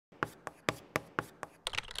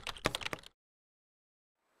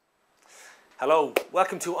Hello,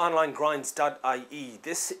 welcome to OnlineGrinds.ie.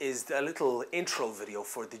 This is a little intro video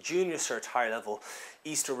for the Junior Cert Higher Level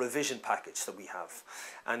Easter Revision package that we have.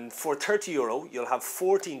 And for €30, you'll have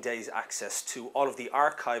 14 days access to all of the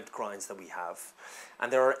archived grinds that we have.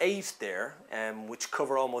 And there are 8 there, which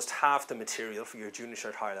cover almost half the material for your Junior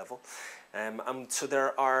Cert Higher Level. And so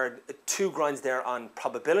there are 2 grinds there on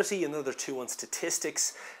probability, another 2 on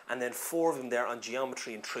statistics, and then 4 of them there on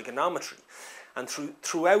geometry and trigonometry. And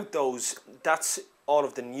throughout those, that's all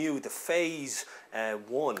of the new, the phase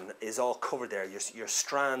 1 is all covered there. Your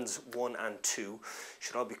strands 1 and 2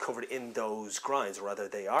 should all be covered in those grinds, or rather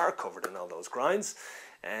they are covered in all those grinds.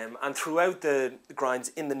 And throughout the grinds,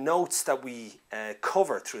 in the notes that we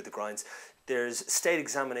cover through the grinds, there's State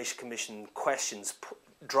Examination Commission questions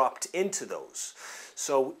dropped into those.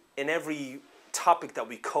 So in every topic that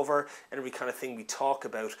we cover and every kind of thing we talk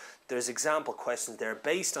about, there's example questions there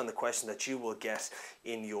based on the question that you will get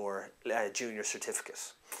in your junior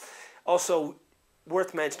certificate. Also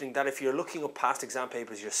worth mentioning that if you're looking up past exam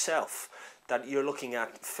papers yourself, that you're looking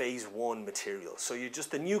at phase 1 material. So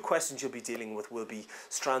the new questions you'll be dealing with will be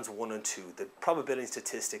strands 1 and 2, the probability and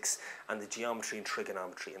statistics and the geometry and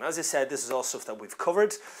trigonometry. And as I said, this is all stuff that we've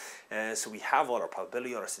covered. So we have all our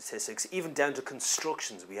probability, all our statistics, even down to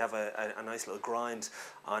constructions. We have a nice little grind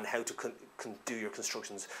on how to do your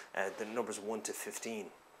constructions, the numbers 1 to 15.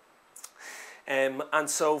 And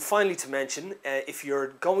so finally to mention, if you're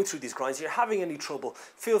going through these grinds, you're having any trouble,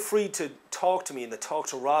 feel free to talk to me in the Talk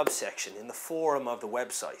to Rob section in the forum of the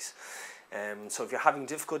website. So if you're having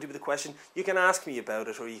difficulty with the question, you can ask me about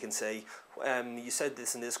it, or you can say, you said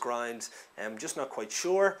this in this grind, I'm just not quite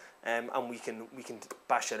sure, and we can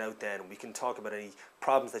bash it out then. We can talk about any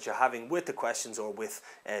problems that you're having with the questions or with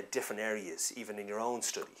different areas, even in your own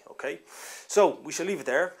study, okay? So we shall leave it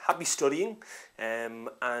there. Happy studying,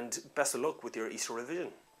 and best of luck with your Easter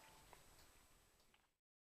revision.